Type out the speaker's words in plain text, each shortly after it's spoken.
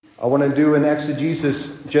I want to do an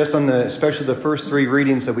exegesis just on especially the first three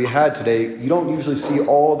readings that we had today. You don't usually see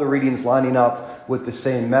all the readings lining up with the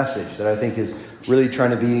same message that I think is really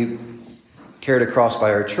trying to be carried across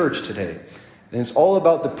by our church today. And it's all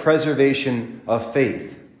about the preservation of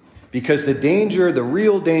faith. Because the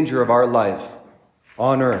real danger of our life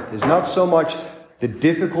on earth is not so much the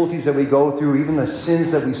difficulties that we go through, even the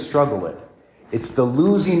sins that we struggle with. It's the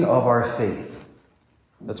losing of our faith.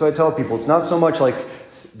 That's what I tell people. It's not so much like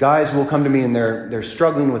guys will come to me and they're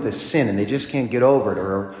struggling with a sin and they just can't get over it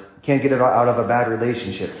or can't get it out of a bad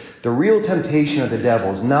relationship. The real temptation of the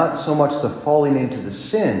devil is not so much the falling into the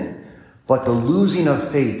sin, but the losing of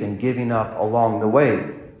faith and giving up along the way.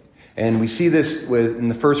 And we see this in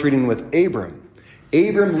the first reading with Abram.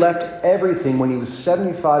 Abram left everything when he was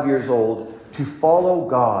 75 years old to follow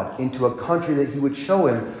God into a country that he would show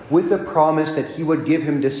him with the promise that he would give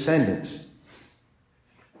him descendants.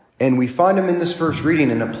 And we find him in this first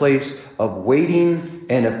reading in a place of waiting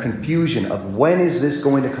and of confusion of when is this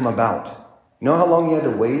going to come about. You know how long he had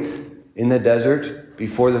to wait in the desert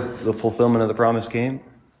before the fulfillment of the promise came?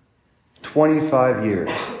 25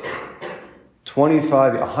 years.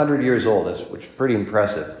 100 years old, which is pretty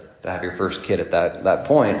impressive to have your first kid at that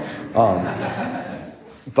point.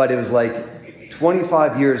 But it was like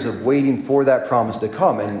 25 years of waiting for that promise to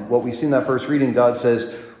come. And what we see in that first reading, God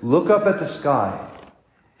says, look up at the sky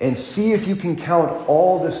and see if you can count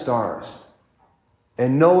all the stars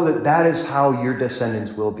and know that that is how your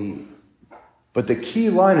descendants will be. But the key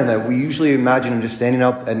line in that, we usually imagine him just standing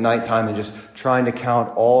up at nighttime and just trying to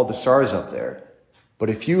count all the stars up there. But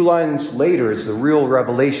a few lines later is the real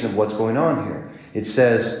revelation of what's going on here. It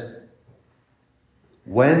says,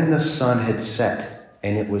 when the sun had set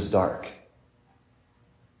and it was dark,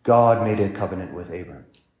 God made a covenant with Abram.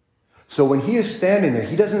 So when he is standing there,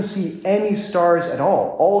 he doesn't see any stars at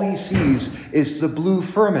all. All he sees is the blue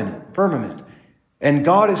firmament. And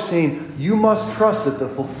God is saying, you must trust that the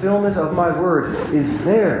fulfillment of my word is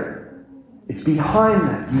there. It's behind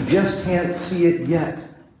that. You just can't see it yet.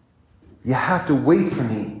 You have to wait for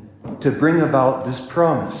me to bring about this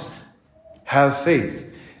promise. Have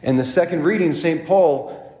faith. And the second reading, St.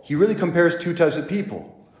 Paul, he really compares two types of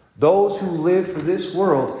people. Those who live for this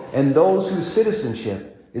world and those whose citizenship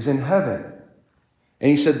is in heaven.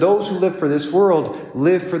 And he said those who live for this world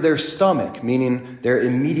live for their stomach, meaning their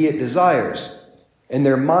immediate desires. And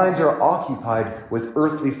their minds are occupied with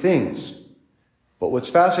earthly things. But what's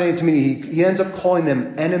fascinating to me, he ends up calling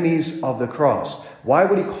them enemies of the cross. Why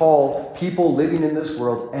would he call people living in this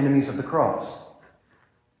world enemies of the cross?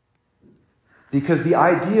 Because the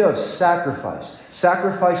idea of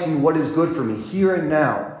sacrificing what is good for me here and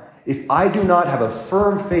now, if I do not have a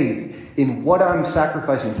firm faith in what I'm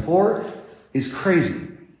sacrificing for, is crazy.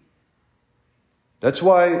 That's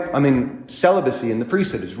why, celibacy in the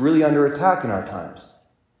priesthood is really under attack in our times.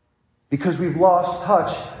 Because we've lost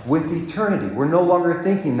touch with eternity. We're no longer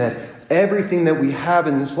thinking that everything that we have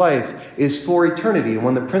in this life is for eternity. And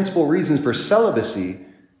one of the principal reasons for celibacy,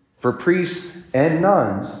 for priests and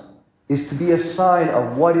nuns, is to be a sign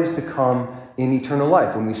of what is to come in eternal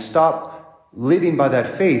life. When we stop living by that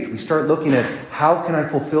faith, we start looking at how can I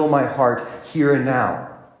fulfill my heart here and now?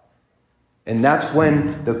 And that's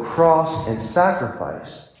when the cross and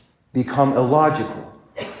sacrifice become illogical.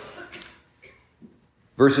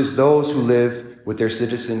 Versus those who live with their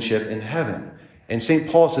citizenship in heaven. And St.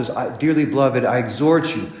 Paul says, dearly beloved, I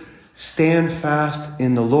exhort you, stand fast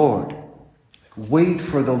in the Lord. Wait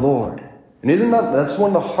for the Lord. And that's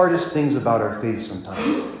one of the hardest things about our faith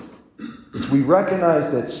sometimes. It's we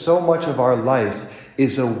recognize that so much of our life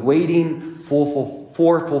is a waiting for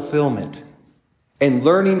fulfillment. And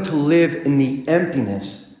learning to live in the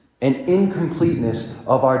emptiness and incompleteness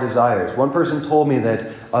of our desires. One person told me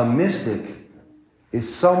that a mystic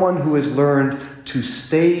is someone who has learned to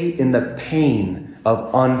stay in the pain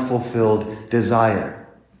of unfulfilled desire.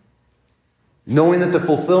 Knowing that the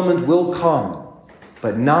fulfillment will come,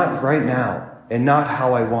 but not right now and not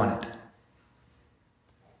how I want it.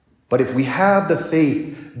 But if we have the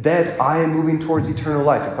faith that I am moving towards eternal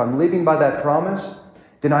life, if I'm living by that promise,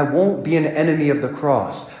 then I won't be an enemy of the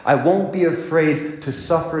cross. I won't be afraid to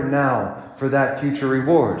suffer now for that future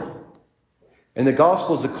reward. And the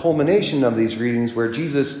gospel is the culmination of these readings where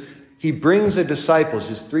Jesus, he brings the disciples,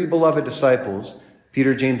 his three beloved disciples,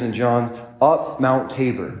 Peter, James, and John, up Mount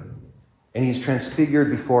Tabor. And he's transfigured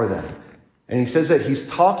before them. And he says that he's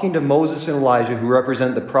talking to Moses and Elijah, who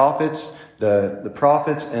represent the prophets, the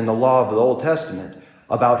prophets and the law of the Old Testament,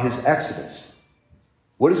 about his exodus.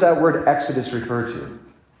 What does that word exodus refer to?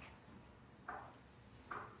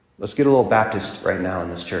 Let's get a little Baptist right now in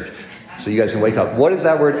this church so you guys can wake up. What does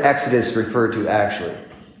that word exodus refer to actually?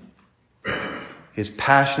 his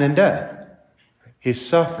passion and death, his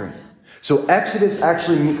suffering. So Exodus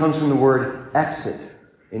actually comes from the word exit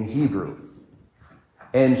in Hebrew.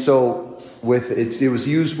 And so it was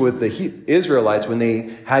used with the Israelites when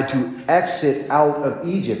they had to exit out of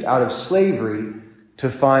Egypt, out of slavery, to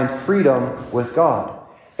find freedom with God.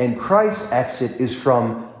 And Christ's exit is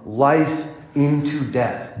from life into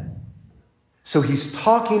death. So he's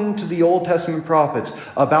talking to the Old Testament prophets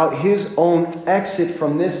about his own exit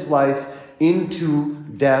from this life into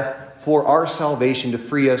death for our salvation, to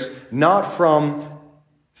free us not from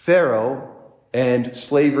Pharaoh and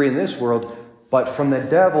slavery in this world, but from the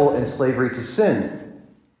devil and slavery to sin.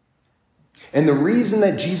 And the reason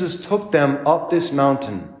that Jesus took them up this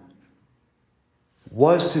mountain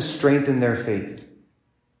was to strengthen their faith,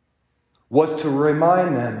 was to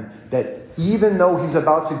remind them that even though he's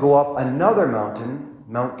about to go up another mountain,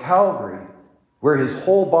 Mount Calvary, where his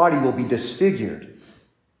whole body will be disfigured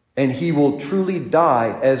and he will truly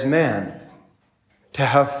die as man, to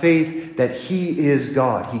have faith that he is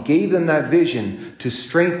God. He gave them that vision to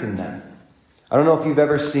strengthen them. I don't know if you've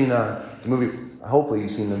ever seen a movie, hopefully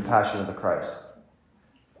you've seen The Passion of the Christ.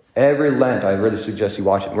 Every Lent, I really suggest you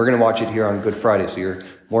watch it. We're going to watch it here on Good Friday, so you're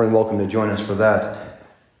more than welcome to join us for that.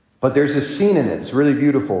 But there's a scene in it. It's really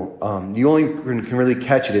beautiful. You only can really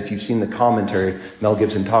catch it if you've seen the commentary. Mel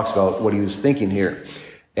Gibson talks about what he was thinking here.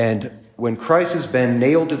 And when Christ has been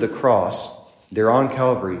nailed to the cross, they're on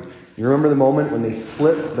Calvary. You remember the moment when they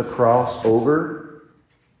flip the cross over?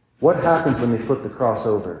 What happens when they flip the cross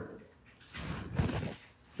over?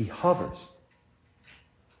 He hovers.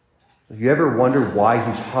 Have you ever wondered why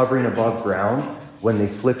he's hovering above ground when they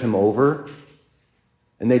flip him over?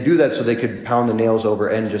 And they do that so they could pound the nails over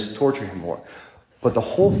and just torture him more. But the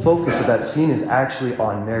whole focus of that scene is actually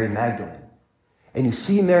on Mary Magdalene. And you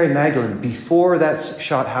see Mary Magdalene before that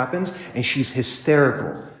shot happens, and she's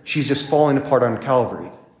hysterical. She's just falling apart on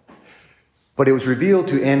Calvary. But it was revealed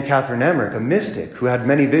to Anne Catherine Emmerich, a mystic who had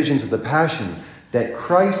many visions of the Passion, that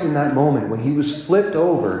Christ in that moment, when he was flipped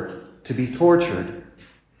over to be tortured,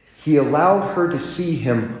 he allowed her to see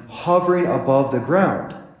him hovering above the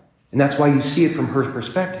ground. And that's why you see it from her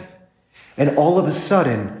perspective. And all of a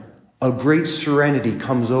sudden, a great serenity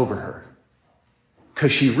comes over her.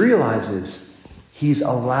 Because she realizes he's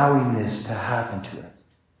allowing this to happen to him.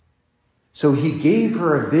 So he gave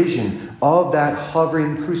her a vision of that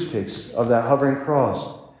hovering crucifix, of that hovering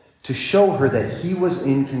cross, to show her that he was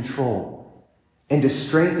in control and to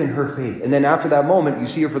strengthen her faith. And then after that moment, you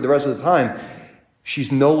see her for the rest of the time,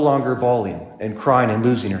 she's no longer bawling and crying and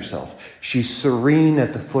losing herself. She's serene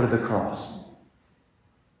at the foot of the cross.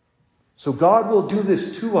 So God will do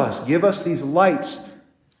this to us, give us these lights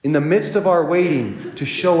in the midst of our waiting to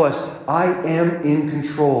show us, I am in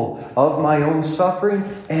control of my own suffering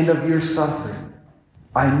and of your suffering.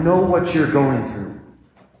 I know what you're going through,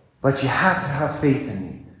 but you have to have faith in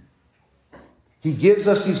me. He gives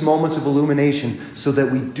us these moments of illumination so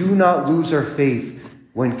that we do not lose our faith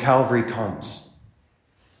when Calvary comes.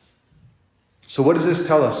 So what does this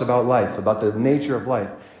tell us about life, about the nature of life?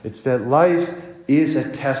 It's that life is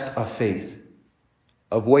a test of faith,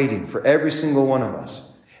 of waiting for every single one of us.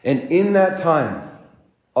 And in that time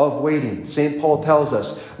of waiting, St. Paul tells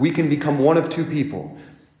us we can become one of two people.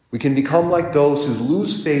 We can become like those who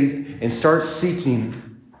lose faith and start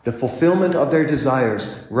seeking the fulfillment of their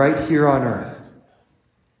desires right here on earth.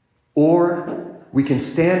 Or we can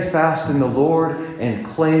stand fast in the Lord and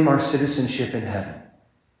claim our citizenship in heaven.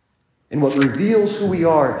 And what reveals who we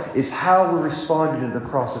are is how we're responding to the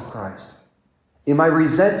cross of Christ. Am I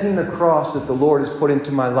resenting the cross that the Lord has put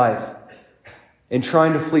into my life and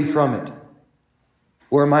trying to flee from it?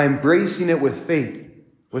 Or am I embracing it with faith,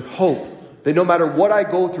 with hope, that no matter what I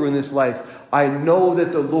go through in this life, I know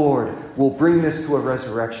that the Lord will bring this to a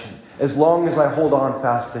resurrection as long as I hold on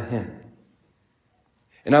fast to him.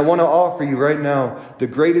 And I want to offer you right now the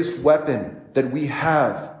greatest weapon that we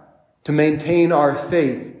have to maintain our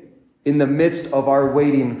faith in the midst of our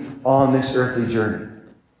waiting on this earthly journey.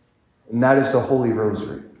 And that is the Holy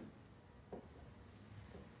Rosary.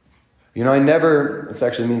 You know, it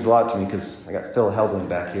actually means a lot to me because I got Phil Helbling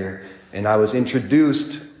back here. And I was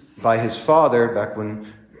introduced by his father back when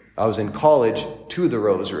I was in college to the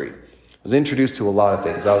Rosary. I was introduced to a lot of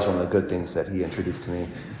things. That was one of the good things that he introduced to me.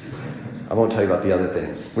 I won't tell you about the other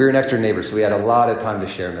things. We were next door neighbors, so we had a lot of time to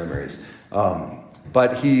share memories.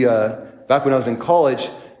 But he, back when I was in college,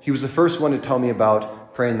 he was the first one to tell me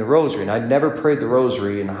about praying the Rosary. And I'd never prayed the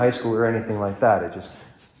Rosary in high school or anything like that. It just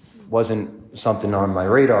wasn't something on my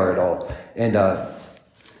radar at all. And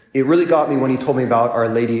it really got me when he told me about Our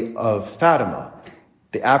Lady of Fatima.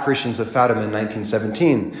 the apparitions of Fatima in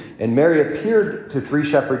 1917. And Mary appeared to three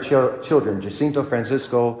shepherd children, Jacinto,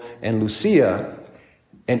 Francisco, and Lucia.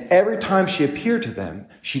 And every time she appeared to them,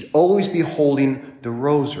 she'd always be holding the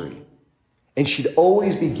rosary. And she'd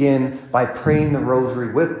always begin by praying the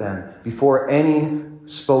rosary with them before any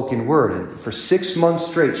spoken word. And for 6 months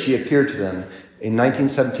straight, she appeared to them in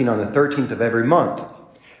 1917 on the 13th of every month.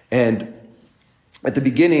 And at the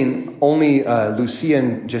beginning, only Lucia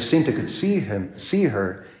and Jacinta could see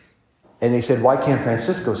her. And they said, "Why can't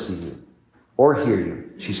Francisco see you or hear you?"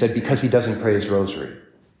 She said, "Because he doesn't pray his rosary.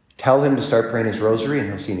 Tell him to start praying his rosary and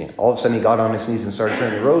he'll see me." All of a sudden he got on his knees and started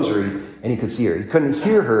praying the rosary, and he could see her. He couldn't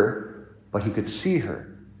hear her, but he could see her.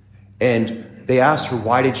 And they asked her,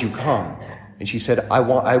 "Why did you come?" And she said, I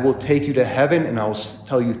will take you to heaven and I will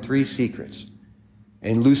tell you 3 secrets.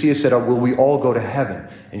 And Lucia said, "Will we all go to heaven?"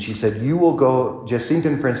 And she said, "You will go, Jacinta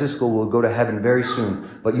and Francisco will go to heaven very soon,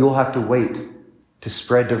 but you'll have to wait to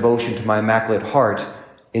spread devotion to my Immaculate Heart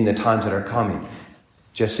in the times that are coming."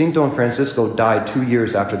 Jacinto and Francisco died 2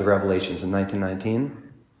 years after the revelations in 1919.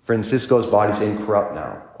 Francisco's body's incorrupt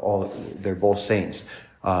now. They're both saints.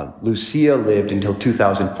 Lucia lived until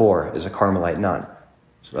 2004 as a Carmelite nun.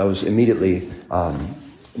 So that was immediately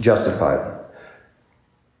justified.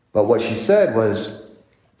 But what she said was,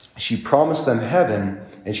 she promised them heaven,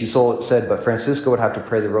 and she said, but Francisco would have to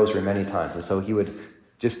pray the rosary many times. And so he would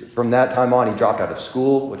just, from that time on, he dropped out of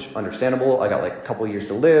school, which understandable. I got like a couple of years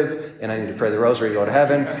to live, and I need to pray the rosary to go to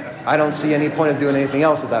heaven. I don't see any point of doing anything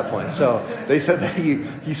else at that point. So they said that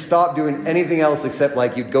he stopped doing anything else except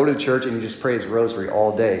like you'd go to the church and you just pray his rosary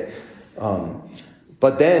all day.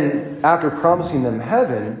 But then, after promising them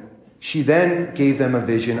heaven, she then gave them a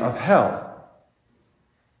vision of hell.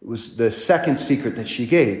 It was the second secret that she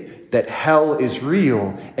gave, that hell is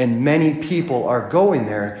real and many people are going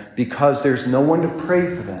there because there's no one to pray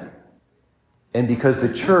for them. And because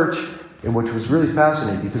the church, which was really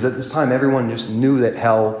fascinating, because at this time everyone just knew that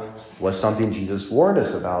hell was something Jesus warned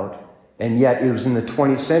us about. And yet it was in the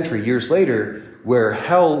 20th century, years later, where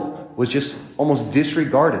hell was just almost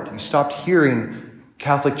disregarded. You stopped hearing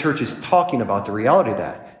Catholic churches talking about the reality of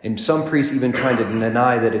that. And some priests even trying to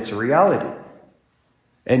deny that it's a reality.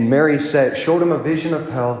 And Mary showed him a vision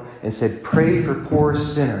of hell and said, "Pray for poor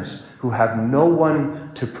sinners who have no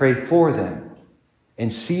one to pray for them.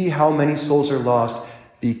 And see how many souls are lost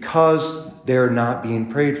because they're not being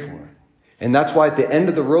prayed for." And that's why at the end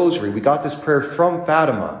of the rosary, we got this prayer from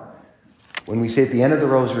Fatima. When we say at the end of the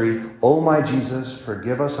rosary, "O my Jesus,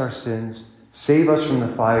 forgive us our sins, save us from the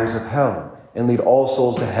fires of hell, and lead all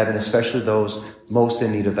souls to heaven, especially those most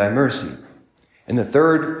in need of thy mercy." And the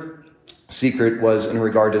third secret was in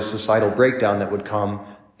regard to societal breakdown that would come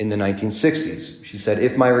in the 1960s. She said,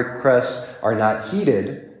 "If my requests are not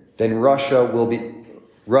heeded, then Russia will be...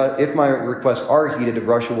 If my requests are heeded,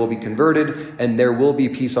 Russia will be converted, and there will be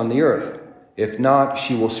peace on the earth. If not,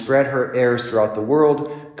 she will spread her errors throughout the world,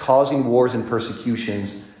 causing wars and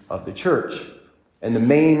persecutions of the church." And the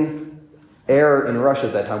main error in Russia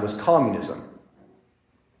at that time was communism.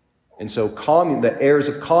 And so the errors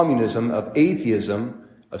of communism, of atheism,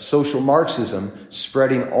 of social Marxism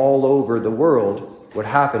spreading all over the world would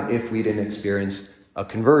happen if we didn't experience a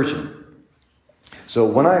conversion. So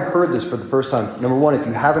when I heard this for the first time, number one, if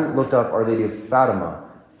you haven't looked up Our Lady of Fatima,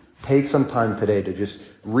 take some time today to just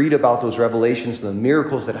read about those revelations and the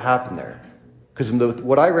miracles that happened there. Because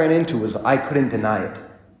what I ran into was I couldn't deny it.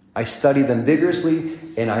 I studied them vigorously,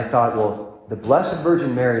 and I thought, well, the Blessed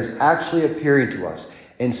Virgin Mary is actually appearing to us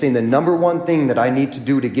and saying the number one thing that I need to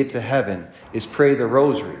do to get to heaven is pray the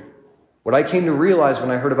rosary. What I came to realize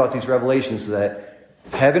when I heard about these revelations is that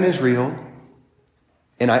heaven is real,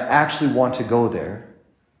 and I actually want to go there.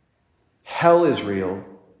 Hell is real,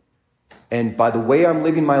 and by the way I'm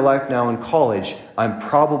living my life now in college, I'm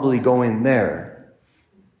probably going there.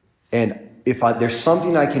 And if there's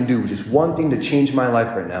something I can do, just one thing to change my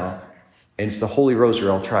life right now, and it's the Holy Rosary,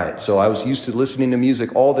 I'll try it. So I was used to listening to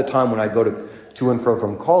music all the time when I'd go to and fro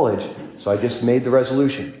from college, so I just made the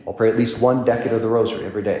resolution. I'll pray at least one decade of the rosary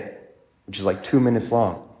every day, which is like 2 minutes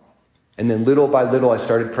long. And then little by little, I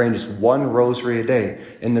started praying just one rosary a day.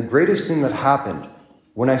 And the greatest thing that happened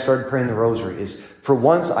when I started praying the rosary is, for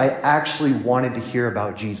once, I actually wanted to hear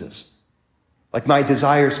about Jesus. Like my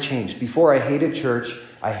desires changed. Before, I hated church.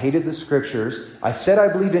 I hated the scriptures. I said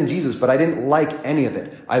I believed in Jesus, but I didn't like any of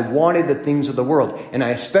it. I wanted the things of the world. And I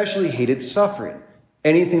especially hated suffering.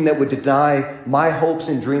 Anything that would deny my hopes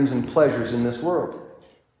and dreams and pleasures in this world.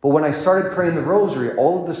 But when I started praying the rosary,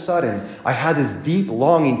 all of a sudden, I had this deep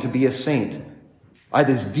longing to be a saint. I had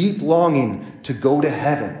this deep longing to go to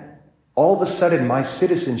heaven. All of a sudden, my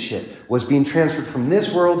citizenship was being transferred from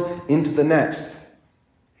this world into the next.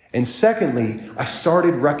 And secondly, I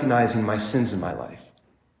started recognizing my sins in my life.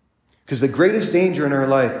 Because the greatest danger in our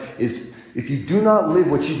life is if you do not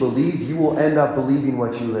live what you believe, you will end up believing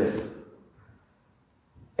what you live.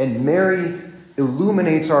 And Mary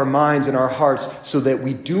illuminates our minds and our hearts so that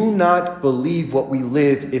we do not believe what we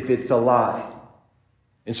live if it's a lie.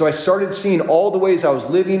 And so I started seeing all the ways I was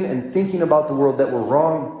living and thinking about the world that were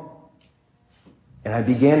wrong. And I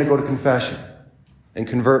began to go to confession and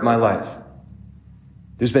convert my life.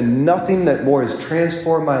 There's been nothing that more has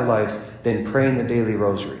transformed my life than praying the daily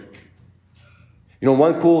rosary. You know,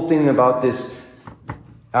 one cool thing about this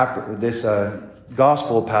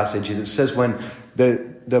gospel passage is it says when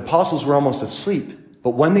the apostles were almost asleep,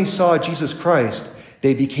 but when they saw Jesus Christ,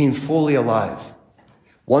 they became fully alive.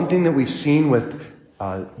 One thing that we've seen with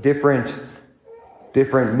different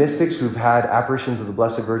mystics who've had apparitions of the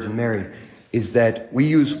Blessed Virgin Mary is that we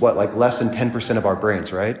use less than 10% of our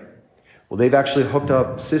brains, right? Well, they've actually hooked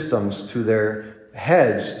up systems to their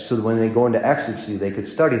heads so that when they go into ecstasy, they could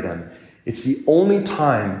study them. It's the only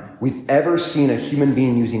time we've ever seen a human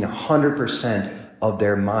being using 100% of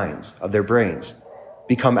their minds, of their brains,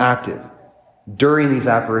 become active during these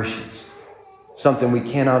apparitions. Something we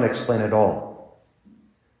cannot explain at all.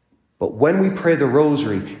 But when we pray the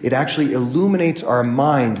rosary, it actually illuminates our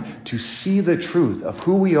mind to see the truth of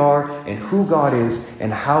who we are and who God is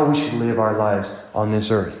and how we should live our lives on this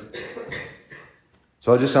earth.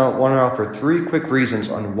 So I just want to offer 3 quick reasons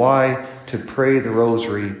on why to pray the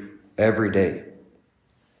rosary every day.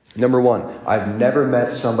 Number 1, I've never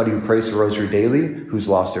met somebody who prays the rosary daily who's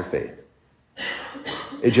lost their faith.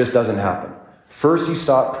 It just doesn't happen. First, you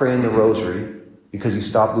stop praying the rosary because you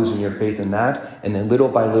stop losing your faith in that, and then little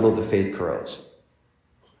by little the faith corrodes.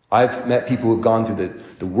 I've met people who've gone through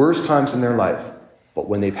the worst times in their life, but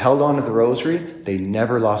when they've held on to the rosary, they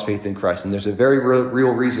never lost faith in Christ. And there's a very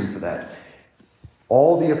real reason for that.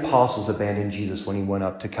 All the apostles abandoned Jesus when he went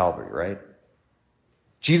up to Calvary, right?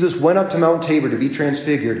 Jesus went up to Mount Tabor to be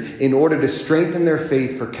transfigured in order to strengthen their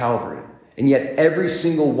faith for Calvary. And yet every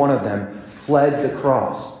single one of them fled the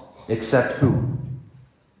cross, except who?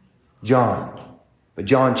 John. But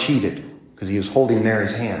John cheated because he was holding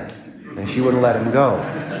Mary's hand and she wouldn't let him go.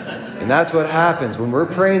 And that's what happens when we're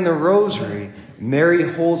praying the rosary. Mary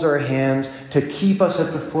holds our hands to keep us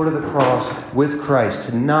at the foot of the cross with Christ,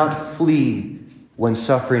 to not flee when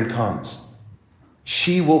suffering comes.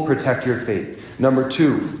 She will protect your faith. Number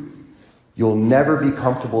 2, you'll never be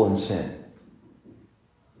comfortable in sin.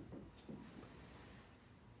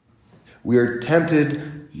 We are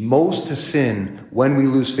tempted most to sin when we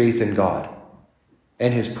lose faith in God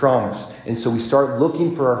and his promise. And so we start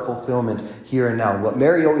looking for our fulfillment here and now. What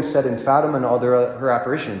Mary always said in Fatima and other her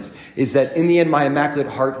apparitions is that in the end, my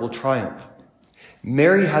immaculate heart will triumph.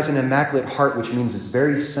 Mary has an immaculate heart, which means it's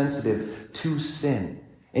very sensitive to sin.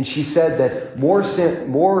 And she said that more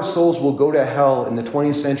souls will go to hell in the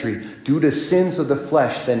 20th century due to sins of the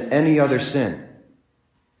flesh than any other sin.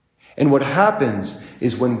 And what happens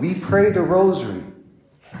is when we pray the rosary,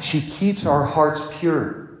 she keeps our hearts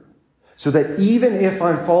pure. So that even if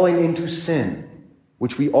I'm falling into sin,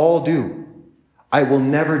 which we all do, I will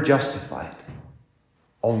never justify it.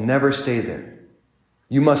 I'll never stay there.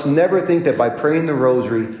 You must never think that by praying the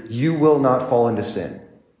rosary, you will not fall into sin.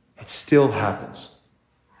 It still happens.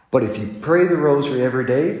 But if you pray the rosary every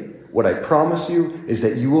day, what I promise you is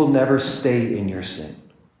that you will never stay in your sin.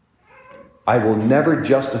 I will never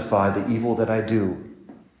justify the evil that I do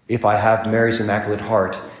if I have Mary's Immaculate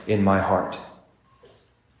Heart in my heart.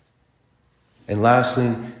 And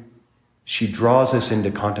lastly, she draws us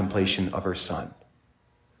into contemplation of her Son.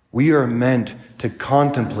 We are meant to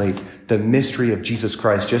contemplate the mystery of Jesus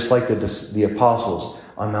Christ, just like the apostles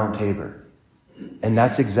on Mount Tabor. And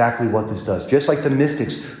that's exactly what this does. Just like the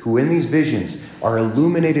mystics who in these visions are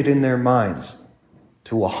illuminated in their minds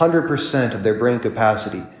to 100% of their brain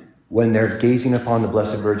capacity when they're gazing upon the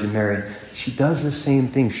Blessed Virgin Mary, she does the same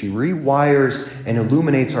thing. She rewires and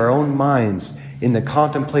illuminates our own minds in the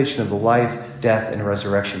contemplation of the life, death, and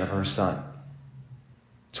resurrection of her Son.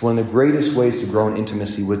 It's one of the greatest ways to grow in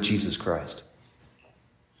intimacy with Jesus Christ.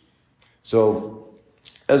 So,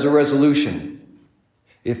 as a resolution,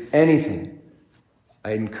 if anything,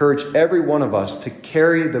 I encourage every one of us to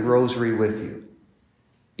carry the rosary with you.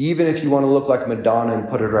 Even if you want to look like Madonna and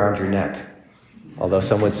put it around your neck. Although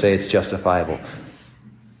some would say it's justifiable.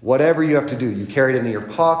 Whatever you have to do, you carry it in your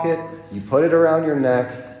pocket, you put it around your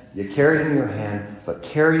neck, you carry it in your hand, but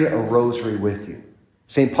carry a rosary with you.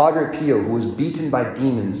 St. Padre Pio, who was beaten by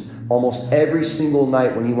demons almost every single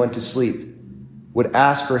night when he went to sleep, would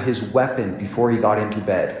ask for his weapon before he got into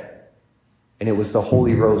bed. And it was the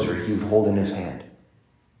Holy Rosary he would hold in his hand.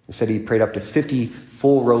 He said he prayed up to 50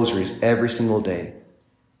 full rosaries every single day.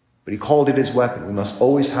 But he called it his weapon. We must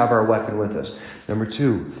always have our weapon with us. Number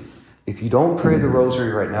 2, if you don't pray the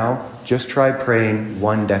rosary right now, just try praying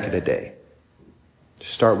 1 decade a day.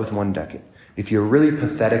 Just start with 1 decade. If you're really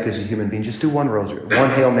pathetic as a human being, just do 1 rosary, 1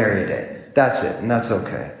 Hail Mary a day. That's it, and that's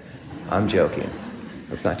okay. I'm joking.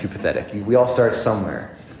 That's not too pathetic. We all start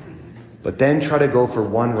somewhere. But then try to go for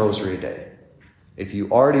 1 rosary a day. If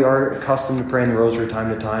you already are accustomed to praying the rosary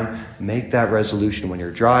time to time, make that resolution when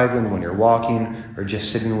you're driving, when you're walking, or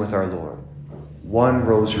just sitting with our Lord. 1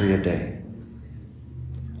 rosary a day.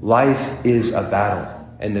 Life is a battle,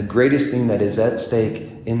 and the greatest thing that is at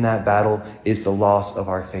stake in that battle is the loss of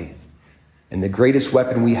our faith. And the greatest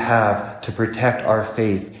weapon we have to protect our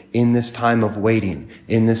faith in this time of waiting,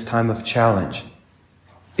 in this time of challenge,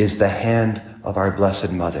 is the hand of our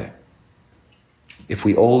Blessed Mother. If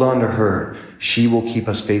we hold on to her, she will keep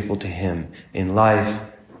us faithful to him in life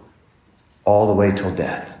all the way till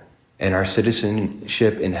death. And our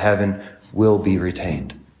citizenship in heaven will be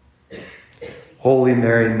retained. Holy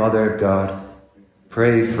Mary, Mother of God,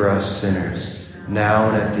 pray for us sinners, now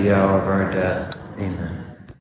and at the hour of our death. Amen.